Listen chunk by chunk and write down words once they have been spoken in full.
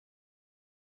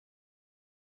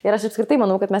Ir aš apskritai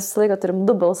manau, kad mes visą laiką turim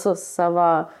du balsus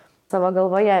savo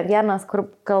galvoje. Vienas, kur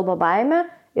kalba baimė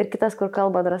ir kitas, kur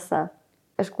kalba drąsa.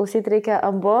 Išklausyti reikia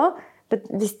abu, bet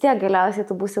vis tiek galiausiai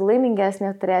tu būsi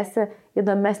laimingesnė, turėsi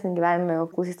įdomesnį gyvenimą, jau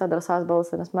klausysi to drąsos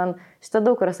balsą. Nes man šitą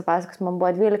daug kur esu pasakojus, man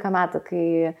buvo 12 metų,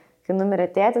 kai numirė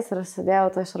tėtis ir aš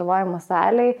sėdėjau to šarvojimo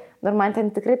salėj. Ir man ten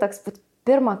tikrai toks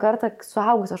pirmą kartą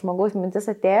suaugusio žmogaus mintis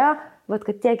atėjo, bet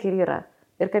kad tiek ir yra.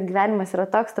 Ir kad gyvenimas yra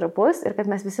toks trapus ir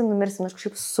kad mes visi numirsim. Aš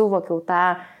kažkaip suvokiau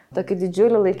tą tokį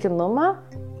didžiulį laikinumą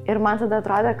ir man tada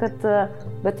atrodė, kad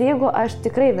bet jeigu aš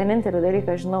tikrai vienintelį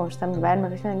dalyką žinau šitam gyvenime,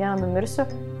 kad šiandien dieną numirsiu,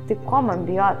 tai ko man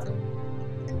bijot?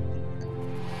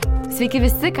 Sveiki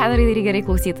visi, ką darai gerai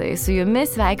klausytojai. Su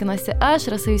jumis sveikinuosi aš,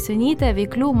 Rasa Jusionytė,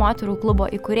 Veiklių moterų klubo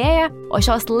įkūrėja, o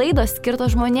šios laidos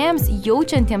skirtos žmonėms,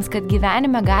 jaučiantiems, kad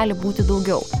gyvenime gali būti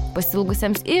daugiau.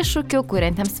 Pasilgusiems iššūkių,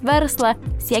 kuriantiems verslą,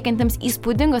 siekiantiems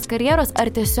įspūdingos karjeros ar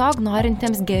tiesiog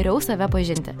norintiems geriau save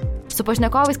pažinti. Su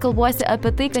pašnekovais kalbuosi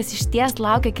apie tai, kas išties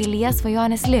laukia kelyje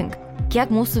svajonės link.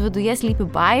 Kiek mūsų viduje slypi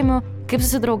baimių, kaip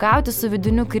susidraugauti su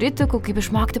vidiniu kritiku, kaip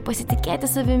išmokti pasitikėti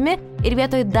savimi ir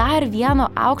vietoj dar vieno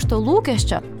aukšto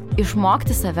lūkesčio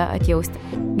išmokti save atjausti.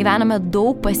 Gyvename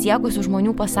daug pasiekusių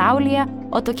žmonių pasaulyje,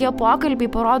 o tokie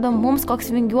pokalbiai parodo mums,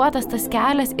 koks vingiuotas tas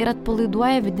kelias ir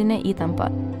atpalaiduoja vidinę įtampą.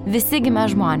 Visi gimę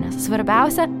žmonės,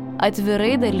 svarbiausia –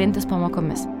 atvirai dalintis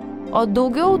pamokomis. O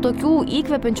daugiau tokių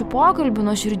įkvepiančių pokalbių,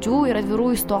 nuoširdžių ir atvirų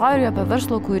istorijų apie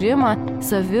verslo kūrimą,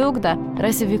 saviugdą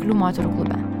rasi Veiklių moterų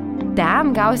klube. Ten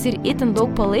gausi ir itin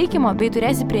daug palaikymo bei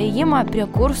turėsi priėjimą prie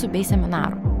kursų bei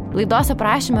seminarų. Laidos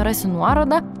aprašyme rasi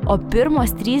nuorodą, o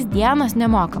pirmos 3 dienos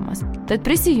nemokamos. Tad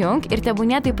prisijunk ir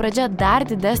tebūnie tai pradžia dar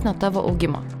didesnio tavo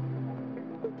augimo.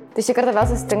 Tai šį kartą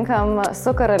vėl susitinkam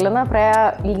su Karolina, praėjo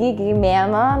lygiai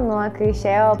mėnuo, nuo kai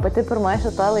išėjo pati pirma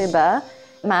šita laida.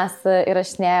 Mes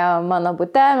įrašinėjom mano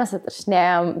bute, mes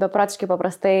įrašinėjom beprotiškai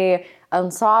paprastai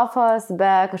ant sofos,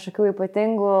 be kažkokių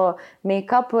ypatingų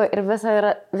make-upų ir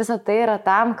visa tai yra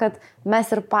tam, kad mes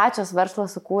ir pačios verslą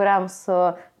sukūrėm su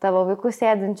tavo vaiku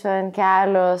sėdinčiu ant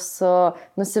kelių, su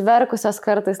nusiverkusios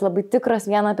kartais labai tikros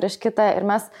viena prieš kitą ir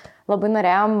mes labai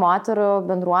norėjom moterų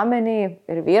bendruomeniai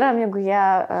ir vyram, jeigu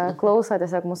jie klauso,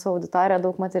 tiesiog mūsų auditorija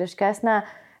daug moteriškesnė,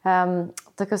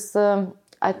 tokius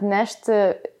atnešti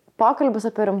pokalbius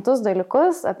apie rimtus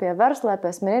dalykus, apie verslą, apie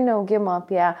asmeninį augimą,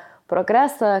 apie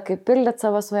progresą, kaip pildyti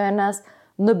savo svajones,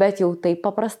 bet jau taip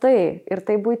paprastai ir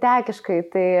taip buitekiškai.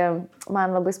 Tai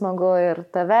man labai smagu ir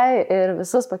tave, ir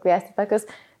visus pakviesti tokius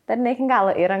dar ne iki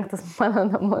galo įrengtus mano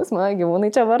namus, mano gyvūnai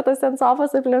čia vartosi ant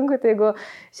sofos aplinkui, tai jeigu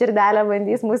širdelė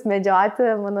bandys mus medžioti,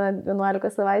 mano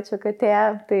 11 savaičių katė,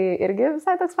 tai irgi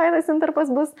visai toks fainas intarpas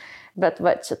bus. Bet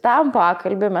va, šitam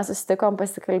pokalbiu mes susitikom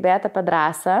pasikalbėti apie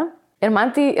drąsą. Ir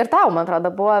man tai ir tau, man atrodo,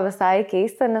 buvo visai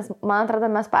keista, nes man atrodo,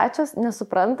 mes pačios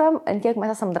nesuprantam, ant kiek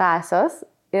mes esam drąsios.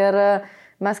 Ir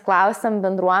mes klausėm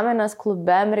bendruomenės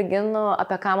klube merginų,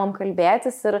 apie ką mums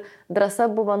kalbėtis ir drąsa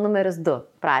buvo numeris 2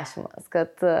 prašymas,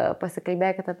 kad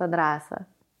pasikalbėkite apie drąsą.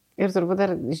 Ir turbūt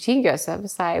dar žygiuose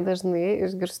visai dažnai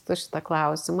išgirstu šitą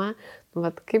klausimą,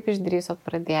 kaip išdrįsot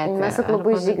pradėti. Mes su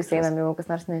klubu žygius einam, jeigu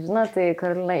kas nors nežino, tai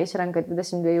Karolina išrenka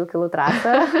 22 kg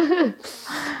trasą.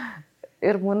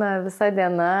 Ir būna visa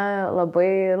diena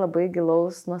labai, labai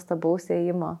gilaus, nuostabaus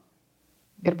ėjimo.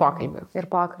 Ir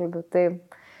pokalbių.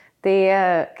 Taip. Tai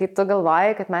kai tu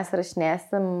galvoji, kad mes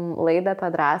rašinėsim laidą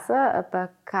apie drąsą, apie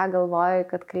ką galvoji,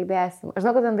 kad kalbėsim? Aš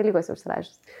žinau, kad ten dalykuose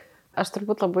užsirašys. Aš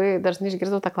turbūt labai dažnai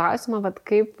išgirdau tą klausimą,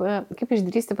 kaip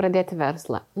išdrįsti pradėti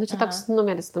verslą. Čia toks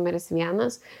numeris 1.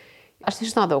 Aš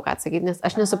nežinodavau, ką atsakyti, nes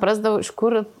aš nesuprasdavau, iš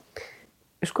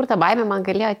kur ta baimė man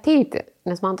galėjo ateiti.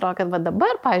 Nes man atrodo, kad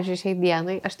dabar, pavyzdžiui, šiai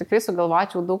dienai, aš tikrai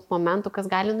sugalvočiau daug momentų, kas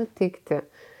gali nutikti.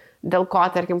 Dėl ko,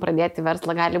 tarkim, pradėti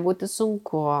verslą gali būti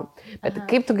sunku. Bet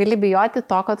kaip tu gali bijoti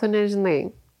to, ko tu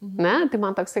nežinai? Ne? Tai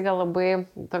man toksai gal labai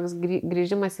toks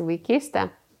grįžimas į vaikystę.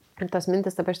 Ir tos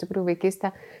mintis apie iš tikrųjų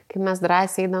vaikystę, kai mes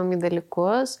drąsiai eidom į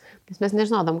dalykus, nes mes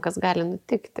nežinodom, kas gali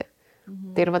nutikti.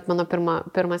 Tai ir mano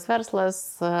pirmas verslas,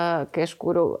 kai aš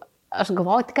kūriau, aš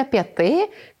galvojau tik apie tai,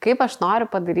 kaip aš noriu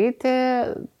padaryti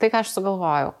tai, ką aš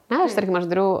sugalvojau. Aš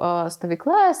dariau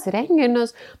stovyklas,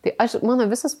 renginius, tai mano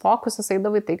visas fokusas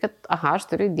eidavo į tai, kad aš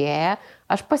turiu idėją,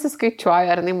 aš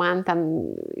pasiskaičiuoju, ar man ten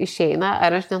išeina,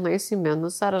 ar aš nenueisiu į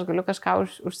minusą, ar aš galiu kažką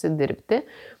užsidirbti.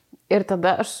 Ir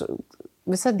tada aš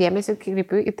visą dėmesį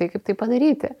kreipiu į tai, kaip tai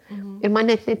padaryti. Ir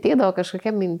man net neteidavo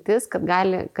kažkokia mintis, kad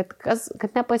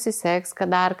nepasiseks,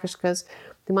 kad dar kažkas.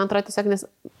 Tai man atrodo tiesiog, nes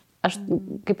aš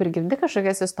kaip ir girdi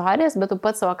kažkokias istorijas, bet tu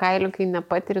pats savo kailiu, kai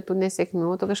nepatiri tų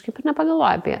nesėkmių, tu kažkaip ir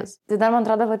nepagalvoji apie jas. Tai dar man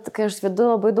atrodo, kai aš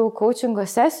vedu labai daug coachingo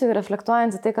sesijų,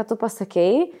 reflektuojant į tai, ką tu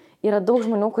pasakėjai, yra daug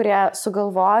žmonių, kurie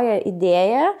sugalvoja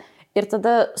idėją ir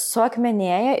tada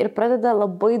suakmenėja ir pradeda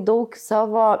labai daug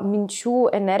savo minčių,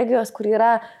 energijos, kur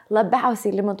yra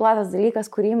labiausiai limituotas dalykas,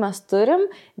 kurį mes turim,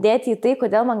 dėti į tai,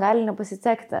 kodėl man gali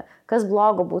nepasisekti, kas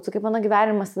blogo būtų, kaip mano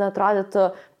gyvenimas tada atrodytų.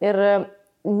 Ir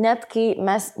net kai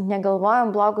mes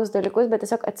negalvojam blogus dalykus, bet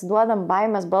tiesiog atsiduodam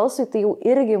baimės balsui, tai jau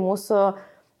irgi mūsų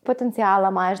potencialą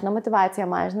mažina, motivaciją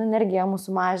mažina, energiją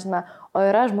mūsų mažina. O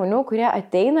yra žmonių, kurie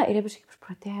ateina ir jie kažkaip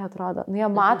išprotėję atrodo. Jie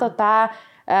mato tą,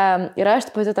 ir aš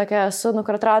pati tokia esu,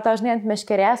 kur atrodo, tau žinai ant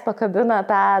meškerės pakabina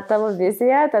tą tavo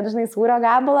viziją, ten žinai sūrio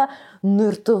gabalą,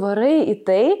 ir tu varai į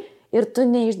tai ir tu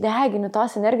neišdegini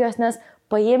tos energijos, nes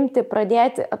paimti,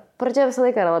 pradžia visą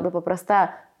laiką yra labai paprasta.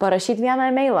 Parašyti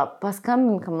vieną e-mailą,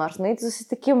 paskambink kam nors, nueiti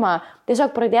susitikimą, tiesiog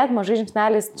pradėti mažai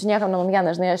žingsneliais, čia niekam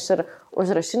nenumieną, žinai, aš ir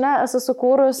užrašinę esu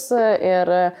sukūrus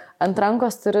ir ant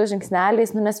rankos turiu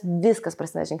žingsneliais, nes viskas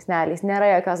prasideda žingsneliais,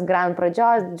 nėra jokios grand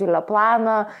pradžios, didžiulio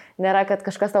plano, nėra, kad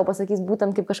kažkas tau pasakys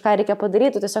būtent kaip kažką reikia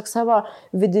padaryti, tu tiesiog savo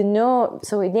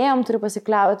idėjom turi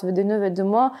pasikliauti vidiniu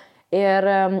vedimu.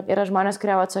 Ir yra žmonės,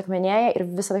 kurie suakmenėja ir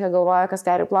visą laiką galvoja, kas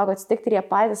gali blogo atsitikti ir jie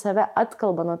patys save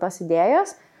atkalba nuo tos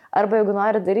idėjos. Arba jeigu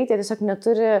nori daryti, jie tiesiog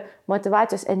neturi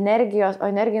motivacijos, energijos, o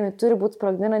energija turi būti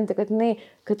sprogdinanti,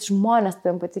 kad žmonės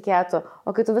tavim patikėtų.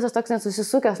 O kai tu visas toks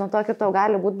nesusisukęs nuo to, kaip tau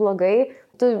gali būti blogai,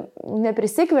 tu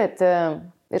neprisikvieti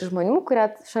ir žmonių,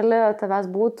 kurie šalia tavęs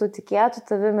būtų, tikėtų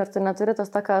tavim ir tu neturi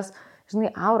tos tokios,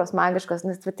 žinai, auros magiškos,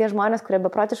 nes tie žmonės, kurie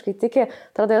beprotiškai tiki,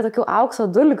 tada jie tokių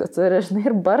aukso dulkių turi, žinai,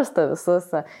 ir barsto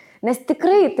visus. Nes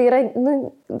tikrai tai yra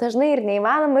dažnai ir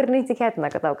neįmanoma ir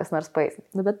neįtikėtina, kad tau kas nors paeis.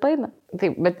 Bet paeina.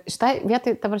 Taip, bet šitai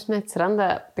vietai, ta prasme,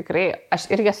 atsiranda tikrai, aš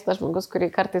irgi esu tas žmogus,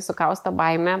 kurį kartais sukausta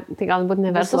baimė, tai galbūt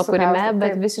ne verslo kūrime,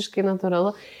 bet visiškai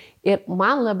natūralu. Ir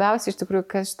man labiausiai iš tikrųjų,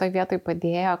 kas šitoje vietoje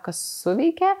padėjo, kas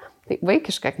suveikė, tai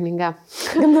vaikiška knyga.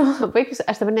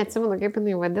 Aš dabar neatsimenu, kaip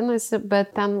jinai vadinasi, bet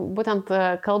ten būtent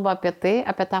kalba apie tai,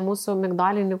 apie tą mūsų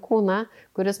migdolinį kūną,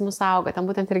 kuris mus auga. Ten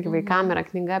būtent irgi vaikam yra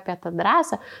knyga apie tą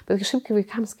drąsą, bet kažkaip, kai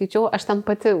vaikams skaičiau, aš ten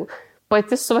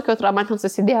pati suvokiau, atrodo, man ten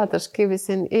susidėjo taškai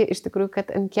visi, iš tikrųjų,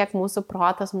 kad ant kiek mūsų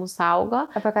protas mūsų augo.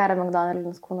 Apie ką yra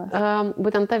migdolinis kūnas?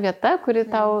 Būtent ta vieta, kuri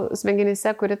tau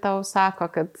smegenyse, kuri tau sako,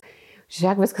 kad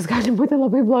žiūrėk, viskas gali būti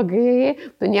labai blogai,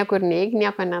 tu niekur neik,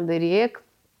 nieko nedaryk,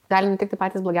 gali nutikti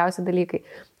patys blogiausi dalykai.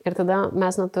 Ir tada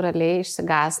mes natūraliai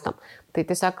išsigastam. Tai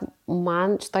tiesiog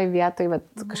man šitoj vietoj,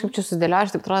 kažkaip čia susidėlioju,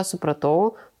 aš taip atrodo supratau,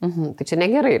 tai čia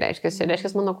negerai reiškia, čia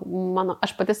reiškia,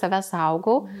 aš pati save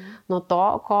saugau nuo to,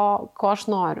 ko aš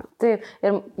noriu. Taip,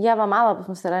 ir Ieva Mala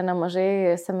pas mus yra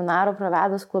nemažai seminarų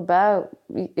pravedus klube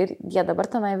ir jie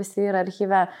dabar tenai visi yra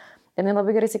archyve. Ir jis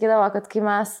labai gerai sakydavo, kad kai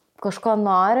mes kažko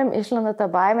norim, išlenda tą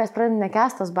baimę, mes pradedame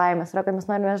nekęsti tos baimės, yra, kad mes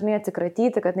norime žinai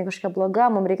atsikratyti, kad jinai kažkokia bloga,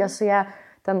 mums reikia su ją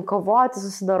ten kovoti,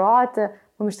 susidoroti,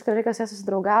 mums iš tikrųjų reikia su ją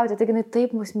susidraugauti, taigi jinai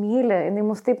taip mus myli, jinai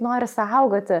mus taip nori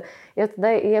saugoti. Ir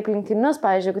tada į aplinkinius,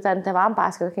 pavyzdžiui, jeigu ten tėvam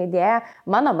pasakoja tokią idėją,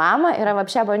 mano mama yra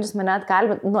vapšė bandžius mane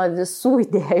atkalbinti nuo visų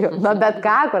idėjų, nuo bet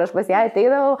ką, kur aš pas ją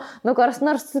ateidavau, kas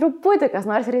nors truputį, kas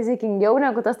nors rizikingiau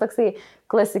negu tas toksai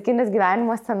klasikinis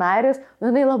gyvenimo scenarius,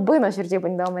 jinai labai nuoširdžiai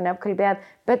bandydavo mane apkalbėti,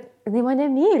 bet jinai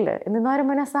mane myli, jinai nori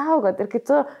mane saugoti. Ir kai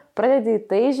tu pradedi į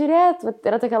tai žiūrėti,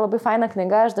 yra tokia labai faina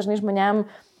knyga, aš dažnai žmonėm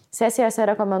sesijose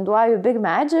rekomenduoju Big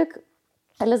Magic.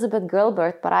 Elizabeth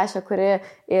Gilbert parašė, kuri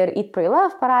ir Eat, Pray,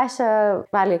 Love parašė,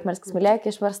 Valgyk, Melskis, Mylėk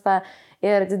išversta,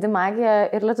 ir Didi magija,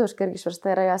 ir lietuviškai irgi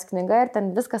išversta yra jos knyga, ir ten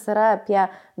viskas yra apie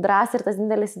drąsą ir tas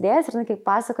didelis idėjas, ir kaip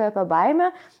pasakoja apie baimę.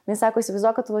 Jis sako,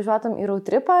 įsivaizduok, kad tu važiuotum į road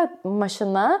tripą,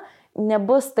 mašina,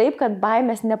 nebus taip, kad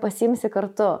baimės nepasimsi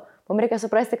kartu. Mums reikia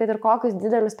suprasti, kad ir kokius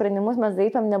didelius sprendimus mes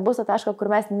darytum, nebus to taško, kur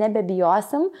mes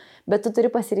nebebijosim, bet tu turi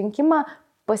pasirinkimą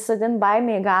pasisadinti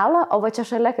baimę į galą, o va čia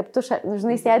šalia, kaip tu,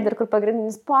 žinai, sėdi ir kur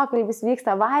pagrindinis pokalbis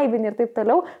vyksta, vaibinį ir taip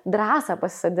toliau, drąsą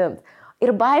pasisadinti.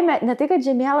 Ir baimė, ne tai, kad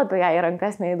žemėlapį ją į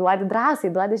rankas neįduodi,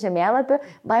 drąsiai duodi žemėlapį,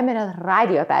 baimė net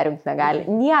radijo perjungti negali.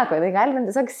 Nieko, tai galime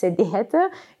tiesiog sėdėti,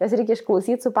 jos reikia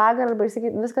išklausyti su pagarba ir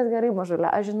sakyti, viskas gerai, mažulė,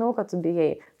 aš žinau, kad tu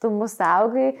bijai, tu mus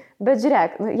saugai, bet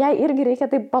žiūrėk, jai irgi reikia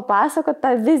taip papasakoti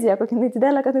tą viziją, kokia jinai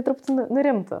didelė, kad jinai truputį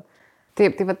nurimtų.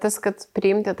 Taip, tai va tas, kad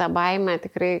priimti tą baimę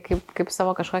tikrai kaip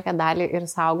savo kažkokią dalį ir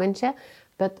saugančią,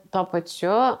 bet tuo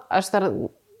pačiu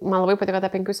man labai patiko ta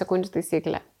 5 sekundžių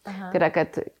taisyklė. Aha. Tai yra,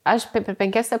 kad aš per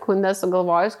 5 sekundės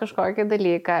sugalvojus kažkokį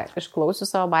dalyką, išklausiu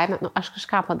savo baimę, aš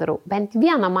kažką padarau, bent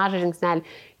vieną mažą žingsnelį.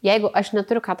 Jeigu aš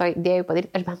neturiu ką to idėjų padaryti,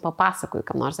 aš bent papasakoju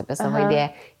kam nors apie savo idėją.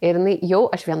 Ir jau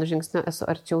aš vienu žingsniu esu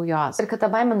arčiau jos. Ir kad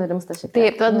ta baimė nurimsta šiek tiek.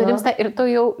 Taip, tada nurimsta ir tu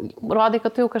jau rodai,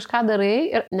 kad tu jau kažką darai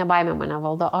ir ne baimė mane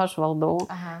valdo, o aš valdau.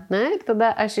 Aha. Na, ir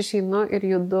tada aš išeinu ir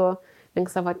judu link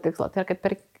savo tikslo. Tai yra, kad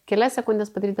per kelias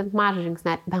sekundės padaryti ant mažą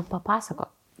žingsnelį, bent papasako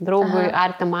draugui,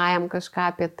 artimajam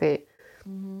kažką apie tai.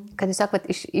 Kad tiesiog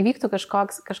įvyktų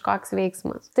kažkoks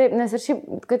veiksmas. Taip, nes ir šiaip,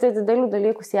 kad didelių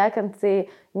dalykų siekiant, tai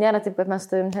nėra taip, kad mes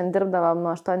ten dirbdavom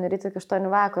nuo 8 ryto iki 8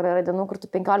 vakaro, yra dienų, kur tu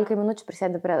 15 minučių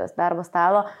prisėdi prie darbo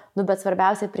stalo, bet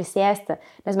svarbiausia prisėsti.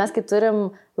 Nes mes, kai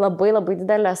turim labai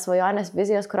didelės svajonės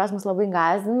vizijos, kurios mus labai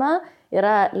gąsdina,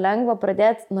 yra lengva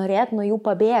pradėti norėti nuo jų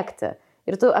pabėgti.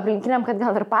 Ir tu aplinkiniam, kad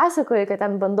gal ir pasakoji, kad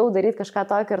ten bandau daryti kažką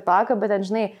tokio ir tokio, bet ten,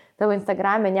 žinai, tavo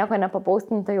Instagram'e nieko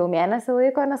nepapaustinta jau mėnesį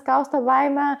laiko, nes kausto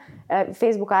baimę,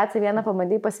 Facebook atsai vieną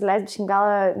pamandai pasileisti, biškai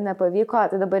gal nepavyko,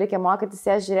 tai dabar reikia mokytis,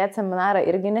 žiūrėti seminarą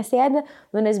irgi nesėdi,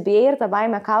 nes bijai ir ta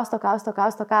baimė kausto.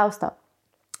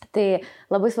 Tai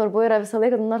labai svarbu yra visą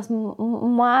laiką, nors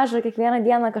mažą kiekvieną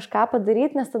dieną kažką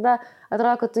padaryti, nes tada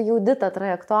atrodo, kad tu judi tą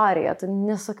trajektoriją, tu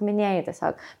nesukminėjai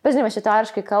tiesiog. Bet žinoma, šitą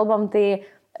teoriškai kalbam, tai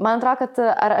man atrodo, kad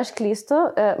ar aš klystu,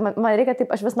 man reikia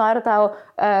taip, aš vis noriu tau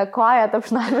koją,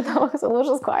 tapšnarmi tavo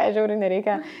sulūžus koją, žiauriai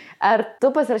nereikia. Ar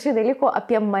tu pasirašai dalykų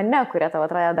apie mane, kurie tavo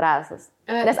atrodo drąsus?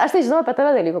 Nes aš tai žinau apie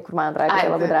tave dalykų, kur man atrodo,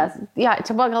 kad labai drąsus. Ja,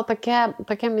 čia buvo gal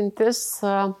tokia mintis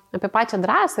apie pačią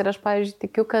drąsą ir aš, pavyzdžiui,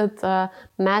 tikiu, kad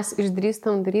mes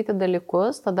išdrįstam daryti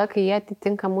dalykus tada, kai jie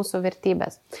atitinka mūsų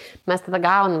vertybės. Mes tada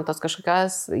gaunam tos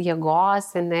kažkokios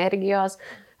jėgos, energijos,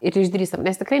 ir išdrįstam,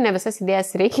 nes tikrai ne visas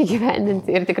idėjas reikia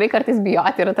gyvendinti ir tikrai kartais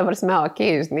bijoti yra ta prasme,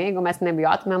 žinai, jeigu mes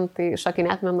nebijotumėm, tai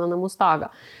šokinėtumėm nuo namų stogo.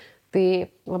 Tai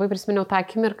labai prisiminiau tą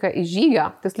akimirką iš žygio,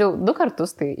 tiksliau 2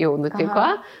 kartus tai jau nutiko,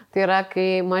 tai yra, kai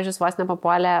mažis vos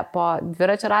nepapuolė po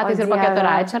dviračio ratais ir po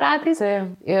keturračio ratais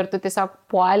ir tu tiesiog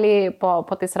puoliai po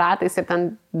tais ratais ir ten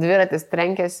dviratis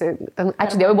trenkėsi,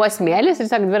 ačiū Dievui buvo smėlis ir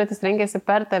tiesiog dviratis trenkėsi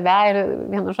per tave ir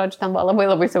vienu žodžiu ten buvo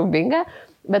labai siaubinga,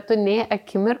 bet tu nei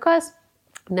akimirkos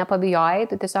nepabijojai,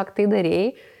 tu tiesiog tai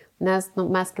darėjai, nes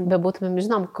mes kaip bebūtumėm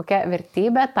žinom, kokia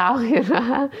vertybė tau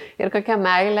yra ir kokią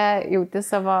meilę jauti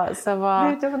savo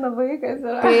Tai čia mano vaikas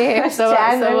yra. Taip,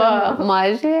 savo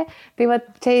mažį. Tai va,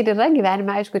 čia ir yra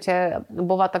gyvenime, aišku, čia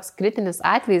buvo toks kritinis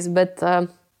atvejis, bet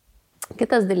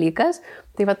kitas dalykas,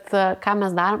 tai va, ką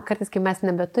mes darom, kartais, kai mes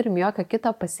nebeturim jokio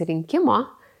kito pasirinkimo,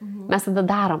 mes tada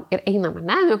darom ir einam,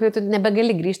 ne? Kai tu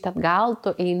nebegali grįžti atgal,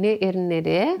 tu eini ir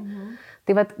neri.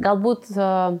 Tai vat, galbūt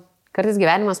kartais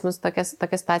gyvenimas mus tokia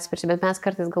situacija prieš, bet mes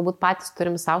kartais galbūt patys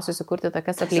turim savo susikurti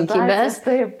tokias aplinkybės,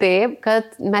 taip,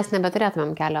 kad mes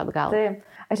nebeturėtumėm kelio atgal.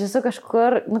 Taip, aš esu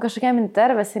kažkur, kažkokiam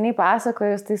intervė seniai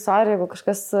pasakojus, tai sorry, jeigu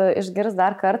kažkas išgirs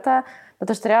dar kartą,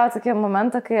 bet aš turėjau tokį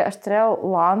momentą, kai aš turėjau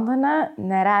Londone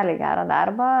nerealiai gerą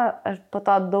darbą, aš po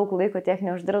to daug laiko tiek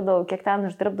neuždirbdavau, kiek ten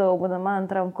uždirbdavau būdama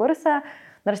 2 kurse.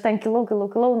 Nors ten kilau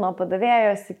nuo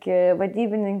padavėjos iki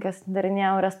vadybininkės,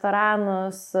 darinėjau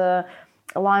restoranus,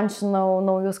 launčinau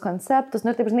naujus konceptus.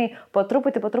 Ir taip, žinai, po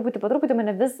truputį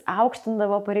mane vis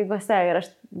aukštindavo pareigose ir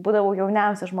aš būdavau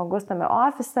jauniausias žmogus tame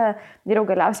ofise ir jau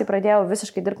galiausiai pradėjau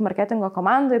visiškai dirbti marketingo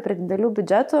komandoje prie didelių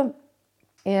biudžetų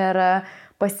ir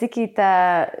pasikeitė,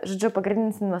 žodžiu,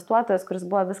 pagrindinis investuotojas, kuris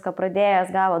buvo viską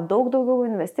pradėjęs, gavo daug daugiau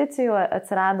investicijų,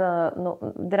 atsirado,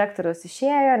 direktorius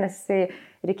išėjo, nes jisai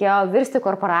reikėjo virsti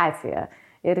korporaciją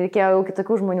ir reikėjo jau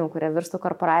kitokių žmonių, kurie virstų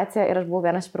korporaciją ir aš buvau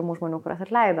vienas iš pirmų žmonių, kurias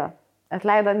atleido.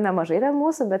 Atleido nemažai ten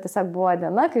mūsų, bet tiesiog buvo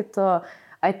diena, kai tu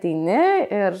ateini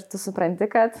ir tu supranti,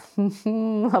 kad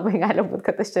labai gali būti,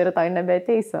 kad aš čia rytoj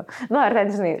nebeateisiu. Ar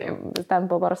ten, žinai, ten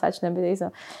po poros ačiū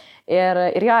nebeateisiu.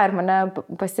 Ir jo, ir mane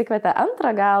pasikvietė antrą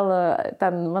gal,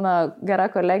 ten mano gera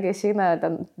kolegė išeina,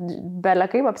 ten belė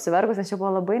kaip apsivergus, nes čia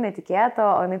buvo labai netikėta,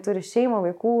 o jinai turi šeimą,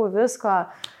 vaikų, visko,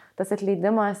 tas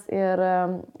atleidimas ir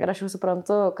aš jau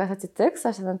suprantu, kas atsitiks,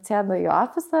 aš ten sėdu į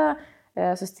ofisą,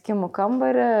 susitikimų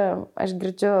kambarį, aš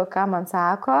girdžiu, ką man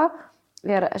sako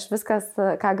ir aš viskas,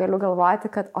 ką galiu galvoti,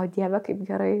 kad o Dieve, kaip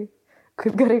gerai,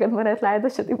 kad mane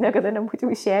atleido, čia taip niekada nebūtų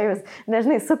išėjus.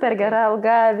 Nežinai, super gera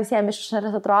alga, visiems iš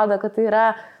šalies atrodo, kad tai yra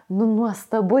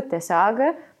nuostabu tiesiog.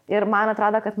 Ir man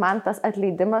atrodo, kad man tas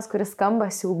atleidimas, kuris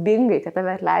skamba siaubingai, kad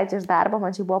tave atleidžia iš darbo,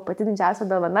 man čia buvo pati didžiausia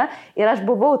dovana. Ir aš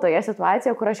buvau toje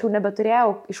situacijoje, kur aš jau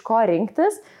nebeturėjau iš ko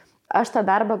rinktis. Aš tą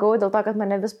darbą gavau dėl to, kad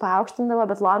mane vis paaukštindavo,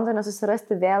 bet Londone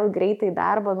susirasti vėl greitai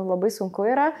darbą, labai sunku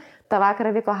yra. Ta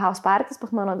vakarą vyko house parties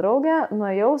pas mano draugę,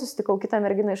 nuėjau, susitikau kitą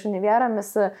merginą iš Univero,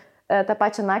 mes tą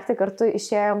pačią naktį kartu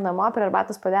išėjom namo prie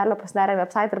arbatos puodelio, pasidarėm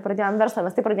website ir pradėjom verslą.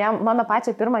 Mes tai pradėjom mano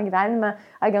pačią pirmą gyvenime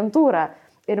agentūrą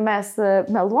ir mes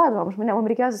meluodavom,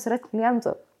 mums reikėjo susirasti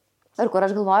klientų. Ir kur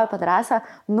aš galvoju apie drąsą,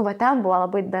 va ten buvo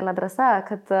labai didelė drąsa,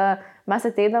 kad mes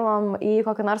ateidavom į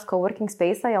kokį nors coworking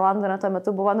space, Londone tuo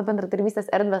metu buvo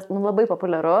bendradarbystės erdvės, labai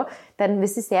populiaru, ten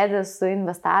visi sėdi su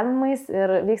investavimais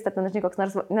ir vyksta ten, žinai, koks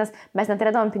nors, nes mes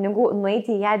neturėdavom pinigų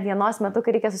nueiti į ją dienos metu,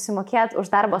 kai reikia susimokėti už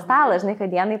darbo stalą, žinai,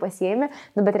 kad dienai pasiėmi,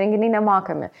 bet renginiai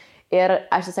nemokami. Ir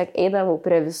aš tiesiog eidavau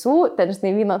prie visų, ten, žinai,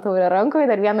 vyno taurę rankoje,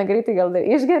 dar vieną greitai gal dar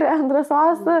išgeriu ant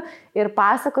drąsos ir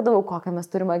pasakodavau, kokią mes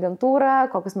turime agentūrą,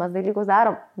 kokius mes dalykus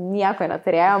darom. Nieko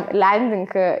neturėjom.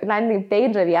 Landing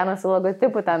page vieną su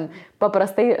logotipu ten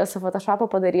paprastai su Photoshopu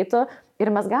padarytų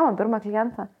ir mes gavom pirmą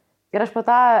klientą. Ir aš po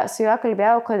to su juo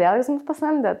kalbėjau, kodėl jūs mus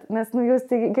pasamdėt, nes jūs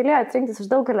tai galėjote rinktis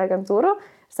iš daugelio agentūrų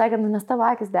ir sakėt, nes tavo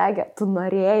akis degė, tu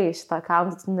norėjai šitą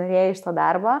accountą, tu norėjai šitą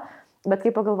darbą. Bet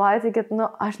kai pagalvojate, kad,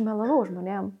 aš melavau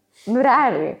žmonėm.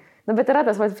 Realiai. Bet yra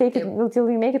tas, fake it, till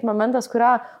you make it momentas,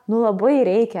 kurio, labai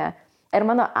reikia. Ir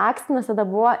mano akstinas tada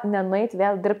buvo nenueit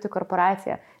vėl dirbti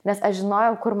korporaciją, nes aš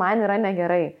žinojau, kur man yra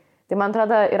negerai. Tai man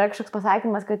atrodo, yra kažkoks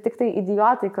pasakymas, kad tik tai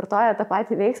idiotai kartoja tą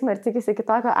patį veiksmą ir tikisi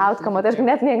kitokio outcome. Tai aš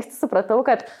net neanksti supratau,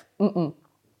 kad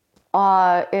O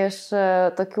iš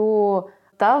tokių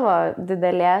tavo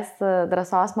didelės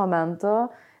drąsos momentų,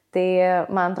 tai,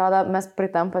 man atrodo, mes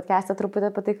pritam podcast'e truputį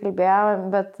apie tai kalbėjome,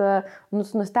 bet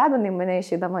nustebinai mane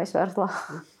išeidama iš verslo,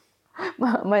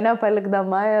 mane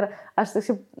palikdama ir aš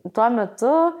tuo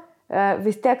metu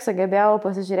vis tiek sugebėjau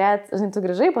pasižiūrėti, žinai, tu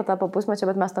grįžai po tą pusmečio,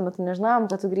 bet mes tuo metu nežinojom,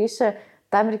 kad tu grįši,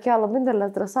 tam reikėjo labai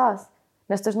didelės drąsos,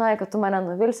 nes tu žinai, kad tu mane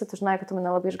nuvilsi, tu žinai, kad tu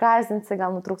mane labai išgąsdinsi,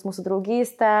 gal nutrūks mūsų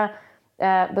draugystė,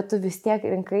 bet tu vis tiek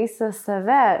rinkaisi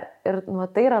save ir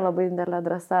tai yra labai didelė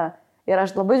drąsa. Ir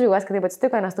aš labai džiaugiuosi, kad taip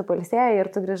atsitiko, nes tu pailsėjai ir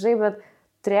tu grįžai, bet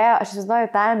aš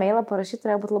įsivaizduoju, tą e-mailą parašyti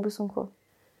turėjo būti labai sunku.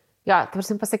 Jo,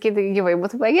 tvarsim pasakyti, gyvai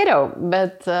būtų geriau,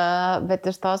 bet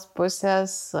iš tos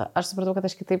pusės aš supratau, kad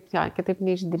aš kitaip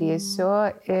neišdrįsiu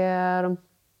ir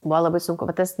buvo labai sunku,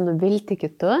 bet tas nuvilti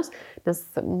kitus, nes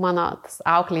mano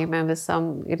auklėjime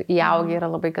visam ir įaugę yra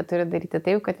labai, kad turi daryti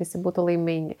taip, kad visi būtų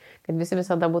laimingi, kad visi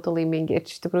visada būtų laimingi. Ir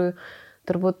iš tikrųjų,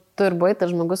 turbūt tu ir buvai tas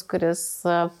žmogus,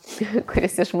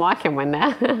 kuris išmokė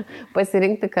mane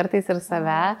pasirinkti kartais ir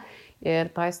save. Ir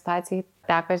toj situacijai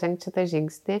teko žengti šitą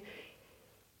žingsnį.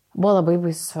 Buvo labai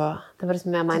baisu. Ta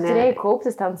prasme, mane... Turėjai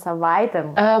kauptis ten savaitėm.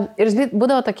 Ir žinai,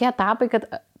 būdavo tokie etapai, kad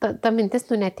ta mintis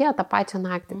netėjo tą pačią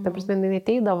naktį. Ta prasme,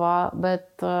 neteidavo,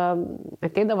 bet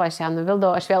ateidavo, aš ją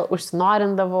nuvildavau, aš vėl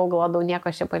užsinorindavau, galvodavau, nieko,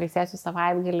 aš čia pailsėsiu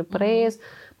savaitgalį, praeis,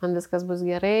 man viskas bus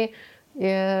gerai.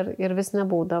 Ir vis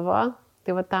nebūdavo.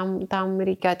 Tai va tam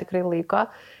reikėjo tikrai laiko.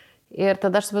 Ir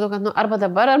tada aš supratau, kad arba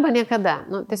dabar, arba niekada.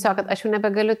 Tiesiog, kad aš jau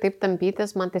nebegaliu taip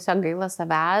tampytis, man tiesiog gaila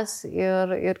savęs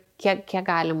ir kiek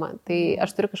galima. Tai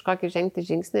aš turiu kažkokį žengti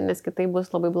žingsnį, nes kitai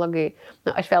bus labai blogai.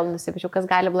 Aš vėl nusipiešiu, kas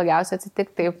gali blogiausia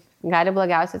atsitikti. Taip, gali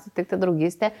blogiausia atsitikti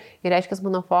draugystė. Ir reiškia,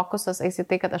 mano fokusas eis į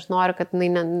tai, kad aš noriu, kad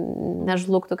jinai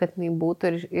nežlugtų, kad jinai būtų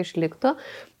ir išliktų.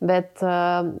 Bet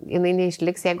jinai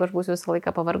neišliks, jeigu aš būsiu visą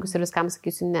laiką pavargus ir viskam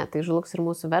sakysiu ne. Tai žlugs ir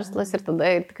mūsų verslas ir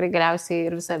tada tikrai galiausiai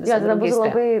ir visa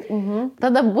draugystė.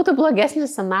 Tada būtų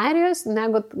blogesnis scenarijus,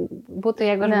 negu būtų,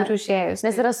 jeigu aš būčiau išėjus.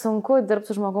 Nes yra sunku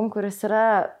dirbti su žmogum, kuris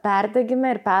yra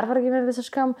perdegime ir pervargime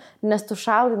visiškam, nes tu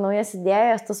šaudai naujas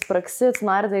idėjas, tu spraksi, tu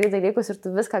nori daryti dalykus ir tu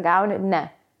viską gauni.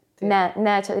 Ne,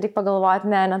 čia reikia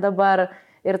pagalvoti, ne dabar.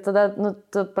 Ir tada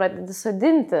tu pradedi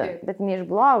sodinti, bet ne iš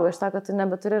blogo, iš to, kad tu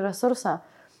nebeturi resursą.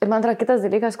 Ir man atrodo, kitas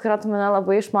dalykas, kurio tu mane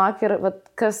labai išmokė ir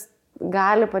kas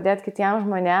gali padėti kitiems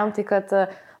žmonėms, tai kad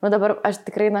dabar aš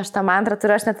tikrai šitą mantrą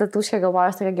turiu, aš net tatuškę galvoju,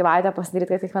 aš tokią gyvatę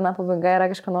pasidaryti, kad kiekviena pabaiga yra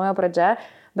kažkokia nauja pradžia,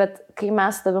 bet kai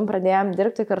mes su tavim pradėjom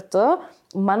dirbti kartu,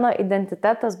 mano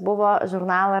identitetas buvo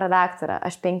žurnalo redaktorė.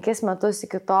 Aš 5 metus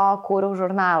iki to kūriau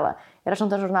žurnalą. Ir aš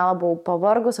ant to žurnalo buvau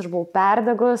pavargus, aš buvau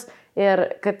perdegus ir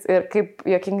kaip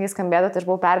juokingai skambėtų, tai aš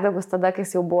buvau perdegus tada, kai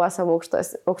jis jau buvo savo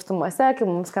aukštumose, kai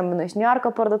mums skambino iš New Yorko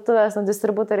parduotuvės,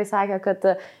 distributoriai sakė, kad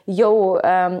jau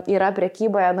yra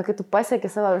prekyboje, kai tu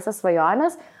pasieki savo visas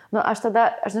svajonės. Aš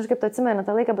nežinau, kaip tu atsimeni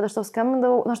tą laiką, bet aš tau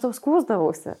skambindavau, aš tau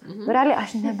skųsdavausi. Realiai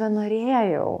aš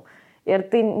nebenorėjau. Ir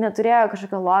tai neturėjo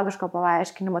kažkokio logiško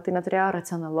paaiškinimo, tai neturėjo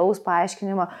racionalaus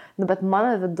paaiškinimo, bet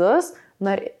mano vidus,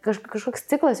 kažkoks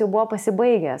ciklas jau buvo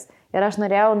pasibaigęs. Ir aš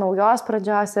norėjau naujos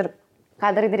pradžios ir ką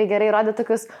darai gerai, rodė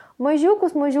tokius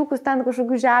mažiukus ten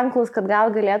kažkokius ženklus, kad gal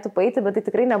galėtų paeiti, bet tai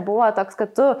tikrai nebuvo toks,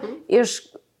 kad tu iš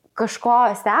kažko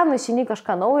seno išeini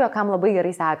kažką naujo, kam labai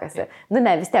gerai sekasi.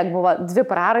 Ne, vis tiek buvo 2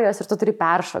 prarajos ir tu turi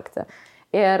peršokti.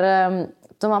 Ir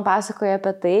tu man pasakoji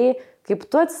apie tai, kaip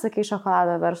tu atsisakai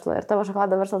šokolado verslo ir tavo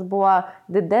šokolado verslas buvo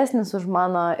didesnis už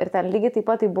mano ir ten lygiai taip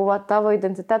pat tai buvo tavo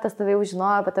identitetas, tave jau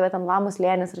žinojo, apie tave ten Lamus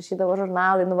Lėnis rašydavo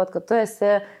žurnalai, kad tu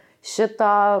esi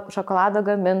šito šokolado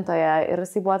gamintoja ir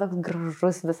jisai buvo toks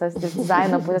gražus visas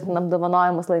dizaino pusės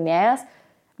apdovanojimus laimėjęs,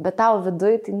 bet tau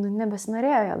viduje tai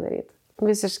nebesinorėjo ją daryti.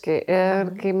 Visiškai.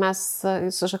 Ir kai mes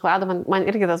su šokoladu, man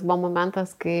irgi tas buvo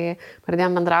momentas, kai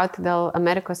pradėjome bendrauti dėl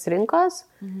Amerikos rinkos.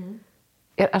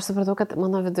 Ir aš supratau, kad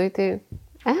mano viduje tai,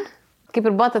 kaip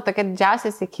ir buvo ta tokia didžiausia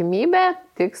siekimybė,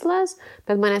 tikslas,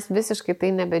 bet manęs visiškai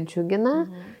tai nebedžiugina.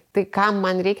 Tai kam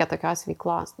man reikia tokios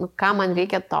veiklos? Kam man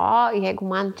reikia to, jeigu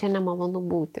man čia nemalonu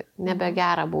būti,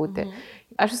 nebegera būti?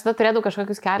 Aš visada turėdavau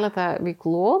kažkokius keletą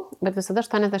veiklų, bet visada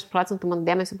 80% mano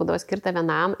dėmesio būdavo skirta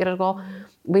vienam. Ir aš galvoju,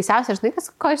 baisiausia, žinai,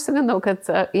 ko išsigandau, kad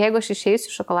jeigu aš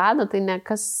išeisiu šokoladą, tai ne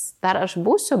kas dar aš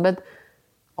būsiu, bet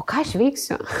o ką aš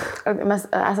veiksiu? Mes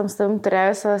esam su tavim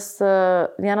turėjusios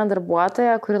vieną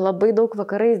darbuotoją, kuri labai daug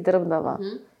vakarais dirbdavo.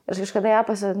 Ir aš kažkada ją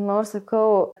pasodinau ir sakau,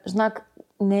 žinok,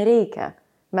 nereikia.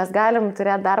 Mes galim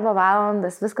turėti darbo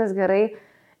valandas, viskas gerai.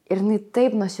 Ir jinai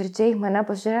taip nuoširdžiai mane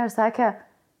pasižiūrėjo ir sakė,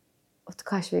 o tu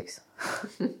ką aš veiksiu?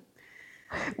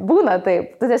 Būna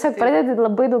taip. Tu tiesiog pradedi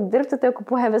labai daug dirbti, tai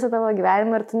okupuoja visą tavo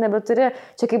gyvenimą ir tu nebeturi,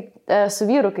 čia kaip su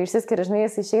vyru, kai išsiskiria, žinai,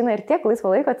 jis išeina ir tiek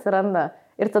laisvo laiko atsiranda.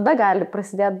 Ir tada gali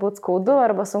prasidėti būti skaudu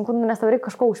arba sunku, nes tau reikia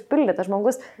kažko užpildyti. Tas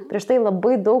žmogus prieš tai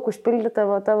labai daug užpildyti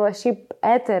tavo šiaip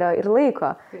eterio ir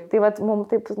laiko. Taip. Tai va, mums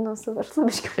taip, su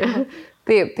verslubiškiu.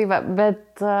 Taip,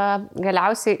 bet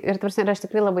galiausiai, ir aš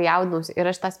tikrai labai jaudinausi, ir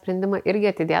aš tą sprendimą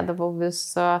irgi atidėdavau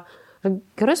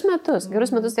gerus metus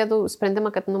dėdavau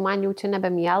sprendimą, kad man jau čia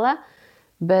nebemiela,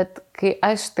 bet kai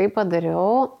aš tai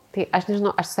padariau, tai aš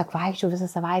nežinau, aš tiesiog vaikščiau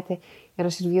visą savaitę ir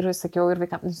aš ir vyrui sakiau ir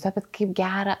vaikams, bet kaip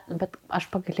gera, bet aš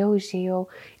pagaliau išėjau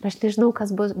ir aš nežinau,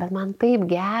 kas bus, bet man taip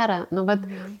gera, bet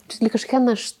lyg kažkokia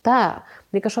našta,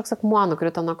 lyg kažkoks akmuo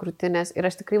nukrito nuo krūtinės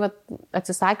ir aš tikrai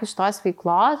atsisakiau šitos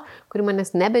veiklos, kuri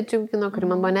manęs nebedžiugino,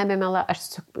 kuri man buvo nebemiela, aš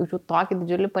tiesiog jaučiu tokį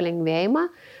didžiulį palengvėjimą.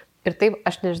 Ir taip,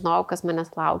 aš nežinau, kas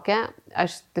manęs laukia.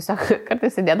 Aš tiesiog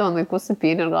kartais sėdėdavau vaikų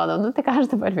supinį ir galvodavau, tai ką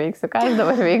aš dabar veiksiu.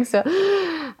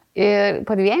 Ir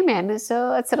po 2 mėnesių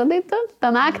atsiradai tu tą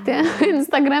naktį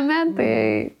Instagrame. Tai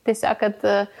tiesiog, kad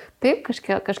taip,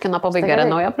 kažkieno pabaiga yra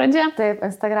nauja pradžia. Taip,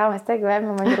 Instagramas tiek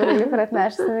gyvenime man gerų dalykų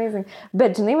atnešęs, amazing.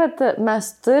 Bet žinai,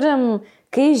 mes turim,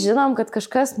 kai žinom, kad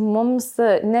kažkas mums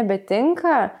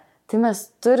nebetinka, tai mes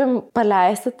turim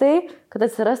paleisti tai, kad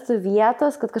atsirastų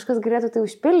vietos, kad kažkas galėtų tai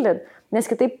užpildyti. Nes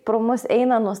kitaip pro mus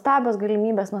eina nuostabios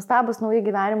galimybės, nuostabus nauji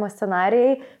gyvenimo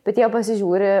scenarijai, bet jie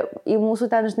pasižiūri į mūsų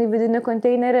ten, žinai, vidinį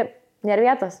konteinerį, nėra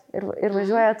vietos ir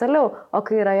važiuoja toliau. O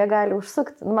kai yra, jie gali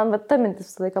užsukti. Man ta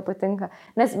mintis visą laiką patinka.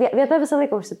 Nes vieta visą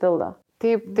laiką užsipildo.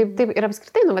 Taip. Ir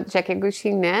apskritai, žiūrėk, jeigu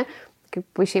išeini,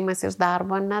 kaip išeimas iš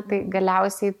darbo, tai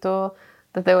galiausiai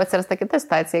tada jau atsirasta kita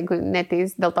situacija, jeigu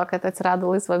neteis dėl to, kad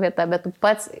atsirado laisva vieta, bet tu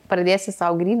pats pradėsi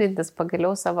savo grynintis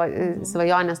pagaliau savo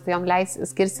svajonės, tu jom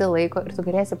skirsi laiko ir tu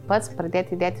galėsi pats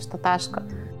pradėti įdėti iš to taško.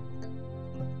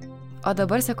 O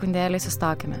dabar sekundėlį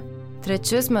sustokime.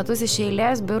 3 metus iš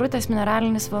eilės Birutės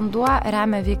mineralinis vanduo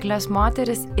remia veiklias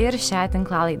moteris ir šią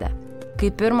tinklalaidę. Kai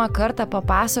pirmą kartą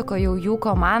papasakojau jų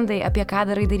komandai, apie ką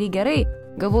darai gerai,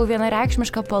 gavau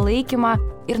vienareikšmišką palaikymą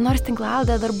ir nors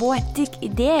tinklalaidė dar buvo tik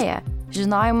idėja,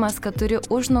 žinojimas, kad turi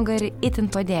užnugarį, itin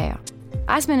padėjo.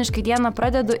 Asmeniškai dieną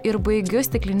pradedu ir baigiu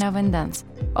stiklinę vandens.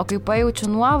 O kai pajaučiu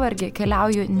nuovargį,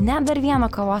 keliauju ne dar vieno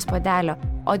kavos puodelio,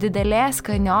 o didelės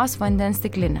skanios vandens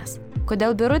stiklinės.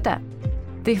 Kodėl Birutė?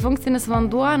 Tai funkcinis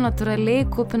vanduo natūraliai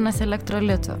kupinas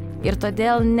elektrolitų. Ir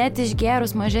todėl net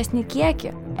išgėrus mažesnį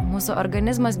kiekį, mūsų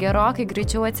organizmas gerokai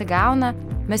greičiau atsigauna,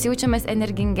 mes jaučiamės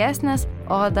energingesnės,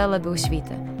 o oda labiau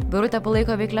švyti. Birutė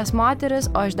palaiko veiklias moteris,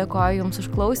 o aš dėkoju Jums už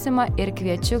klausimą ir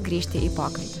kviečiu grįžti į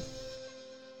pokalbį.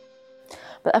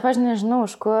 Bet aš nežinau,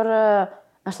 iš kur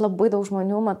aš labai daug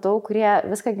žmonių matau, kurie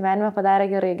viską gyvenime padarė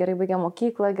gerai baigė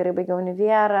mokyklą, gerai baigė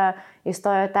univerą,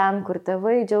 įstojo ten, kur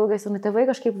tėvai džiaugiasi, tėvai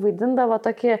kažkaip vaidindavo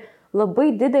tokį labai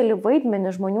didelį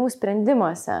vaidmenį žmonių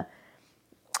sprendimuose.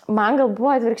 Man gal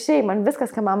buvo atvirkščiai, man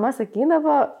viskas, ką mama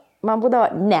sakydavo, man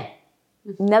būdavo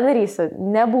nedarysiu,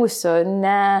 nebūsiu,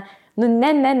 ne.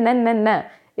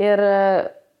 Ir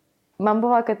man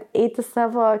buvo, kad eiti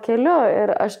savo keliu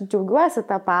ir aš džiaugiuosi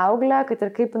tą paauglę, kad ir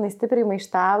kaip jinai stipriai